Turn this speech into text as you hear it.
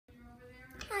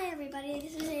everybody,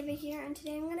 this is Ava here, and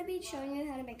today I'm going to be showing you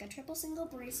how to make a triple single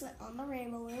bracelet on the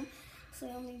rainbow loom. So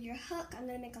you'll need your hook. I'm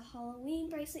going to make a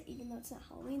Halloween bracelet, even though it's not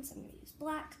Halloween, so I'm going to use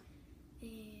black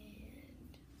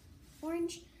and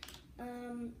orange.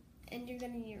 And you're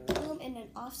going to need your loom in an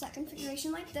offset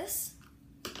configuration like this.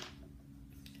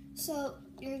 So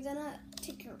you're going to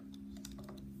take your,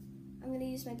 I'm going to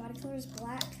use my body color as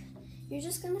black. You're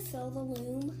just going to fill the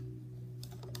loom.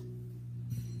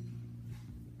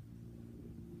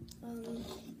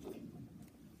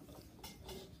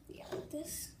 Yeah, like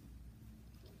this.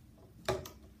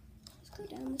 Just go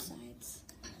down the sides.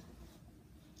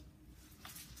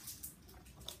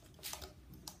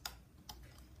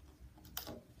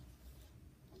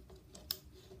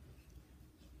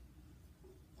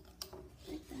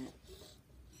 Like that.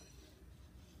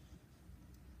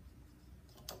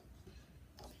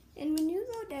 And when you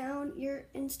go down,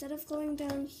 instead of going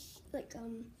down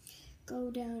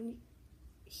go down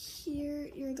here,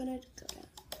 you're gonna go down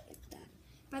like that.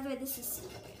 By the way, this is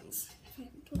single bands, if I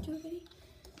haven't told you already.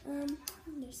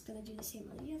 I'm just gonna do the same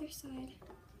on the other side.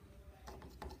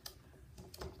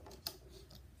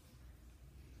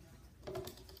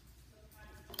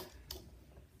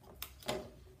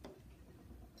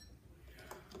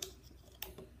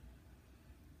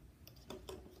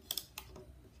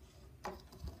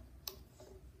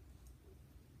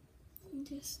 And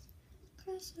just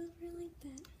cross over like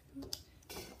that.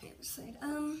 The other side.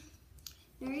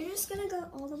 Now you're just gonna go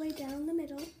all the way down the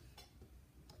middle.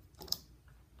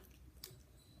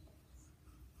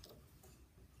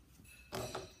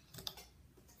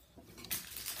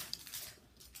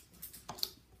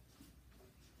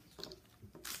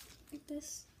 Like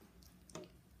this.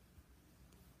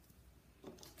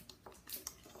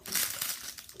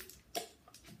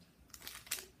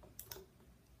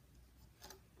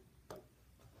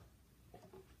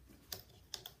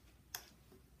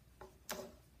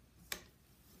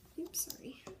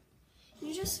 Sorry.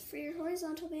 You just, for your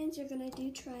horizontal bands, you're going to do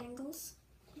triangles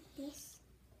like this.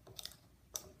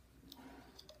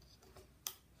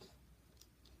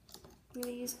 I'm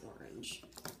going to use orange.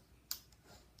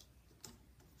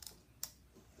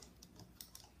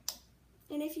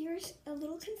 And if you're a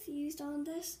little confused on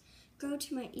this, go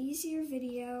to my easier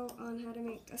video on how to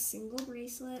make a single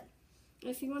bracelet.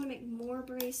 If you want to make more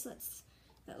bracelets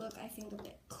that look, I think, a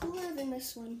bit cooler than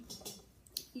this one,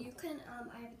 you can,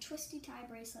 I have a twisty tie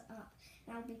bracelet up,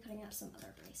 and I'll be putting up some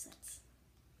other bracelets.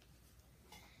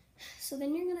 So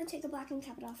then you're going to take a black and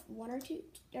cap it off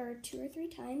two or three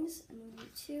times. I'm going to do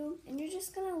 2, and you're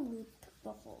just going to loop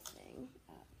the whole thing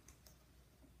up.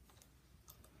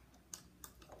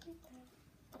 Like that.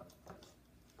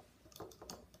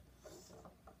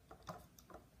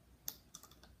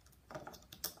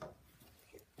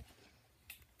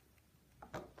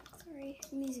 Sorry,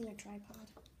 I'm using a tripod.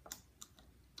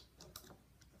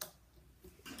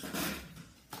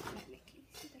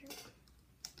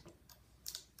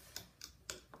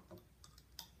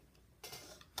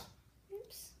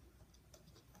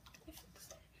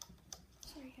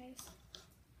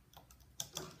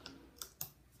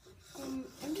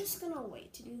 I'm just gonna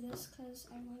wait to do this because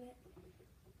I want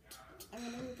to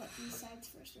move up these sides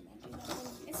first and then do that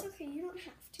one. It's okay, you don't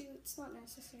have to, it's not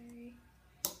necessary.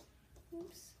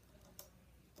 Oops.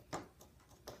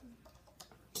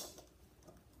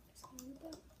 Just gonna loop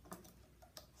up.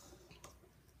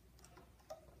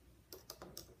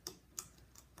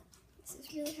 This is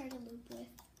really hard to loop with.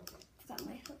 I've got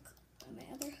my hook,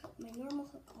 my normal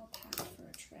hook all packed for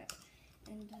a trip,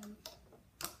 and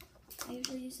I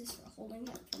usually use this for a holding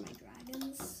hook for my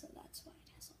dragons, so that's why it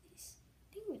has all these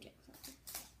thingamajigs on it.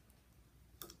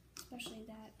 Especially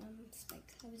that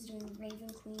spike. I was doing Raven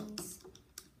Queen's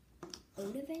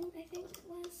Odiving, I think it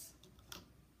was.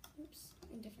 Oops,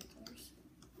 in different colors.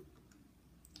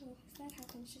 So if that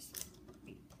happens, just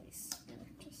replace or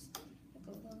just let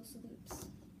go of those loops.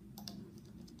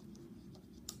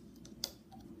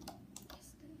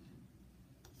 Just gonna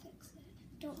fix it.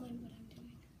 Don't mind what I'm doing.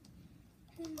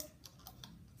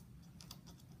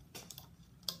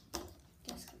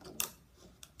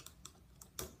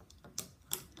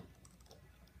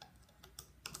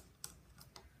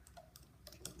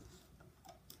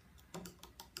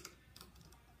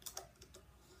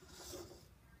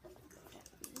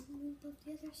 Of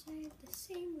the other side the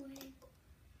same way.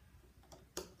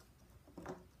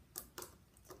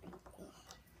 Ugh.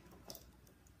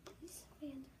 These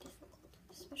bands are difficult,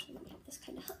 especially when you have this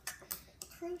kind of hook.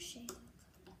 Crochet hook.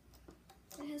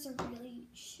 It has a really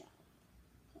shallow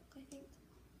hook, I think.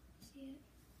 See it?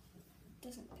 It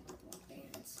doesn't pick up a lot of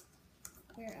bands.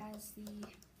 Whereas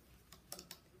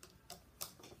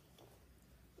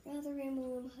the rainbow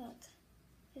loom hook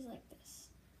is like this.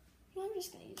 I'm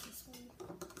just going to use this one.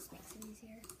 This makes it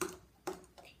easier.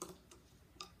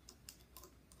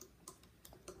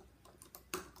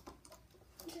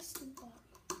 Just do that.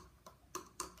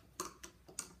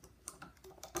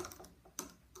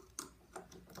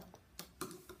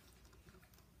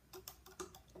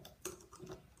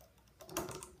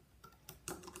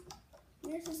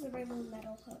 This is the rainbow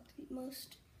metal hook.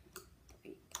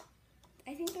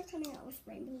 I think they're coming out with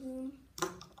rainbow loom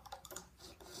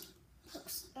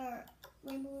hooks,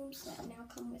 rainbow looms that now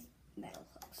come with metal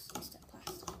hooks instead of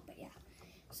plastic. But yeah,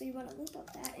 so you want to loop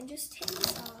up that and just take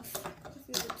this off with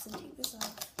your loops and take this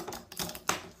off.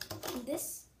 And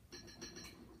this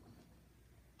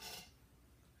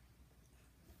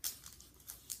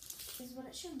is what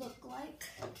it should look like.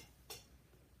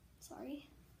 Sorry.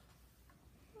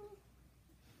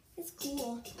 It's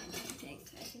cool, I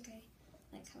think I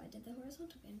like how I did the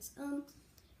horizontal bands. I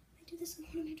do this on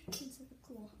one of my drawings, so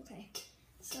cool. Okay,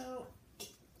 so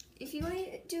if you want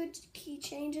to do a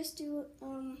keychain, just do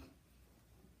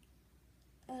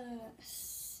a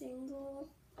single.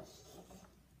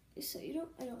 So I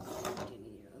don't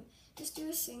need your own. Just do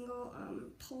a single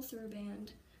pull through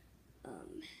band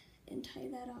and tie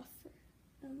that off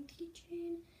for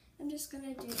keychain. I'm just gonna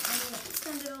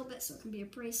extend it a little bit so it can be a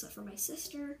bracelet for my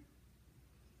sister.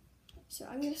 So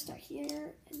I'm gonna start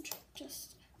here and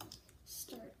just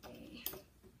start a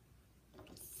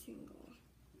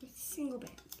single band,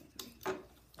 by the way.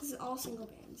 This is all single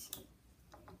bands.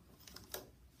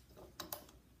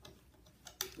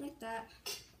 Like that.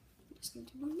 I'm just gonna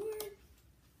do one more.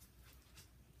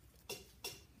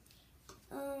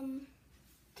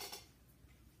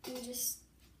 And just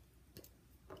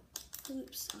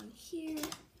loops on here,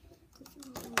 go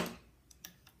through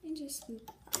and just loop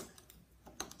up.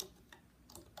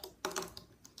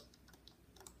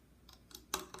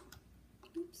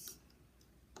 Oops.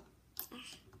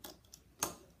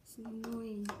 It's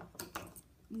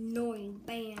annoying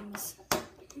bands.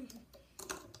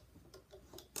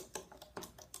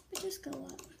 But just go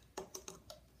up.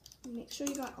 And make sure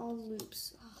you got all the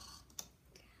loops.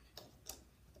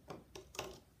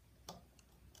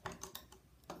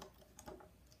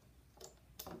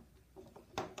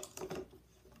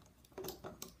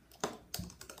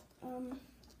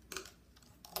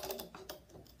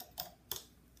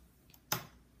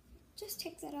 Just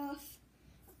take that off,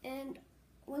 and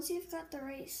once you've got the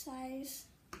right size,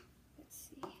 let's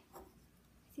see, I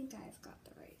think I've got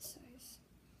the right size.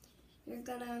 You're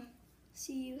gonna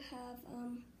see you have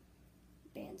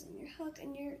bands in your hook,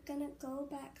 and you're gonna go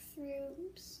back through,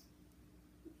 oops,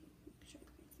 make sure I'm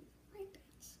going through the right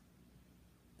bands,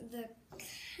 the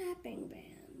capping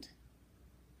band,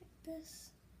 like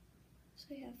this.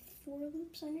 So you have 4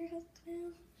 loops on your hook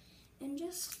now, and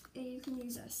just, you can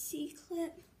use a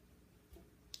C-clip,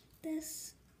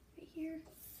 this right here,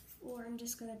 or I'm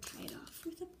just going to tie it off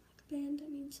with a black band. That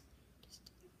means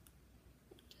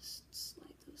just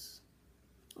slide those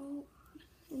all on,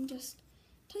 and just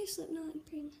tie a slip knot and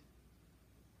bring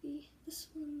this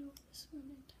one over this one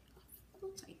and tie it off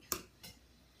real tight.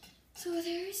 So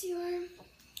there's your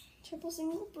triple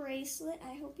single bracelet.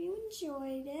 I hope you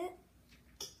enjoyed it.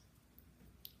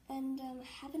 And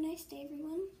have a nice day,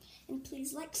 everyone. And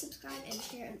please like, subscribe, and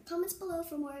share in the comments below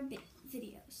for more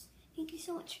videos. Thank you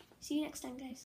so much. See you next time, guys.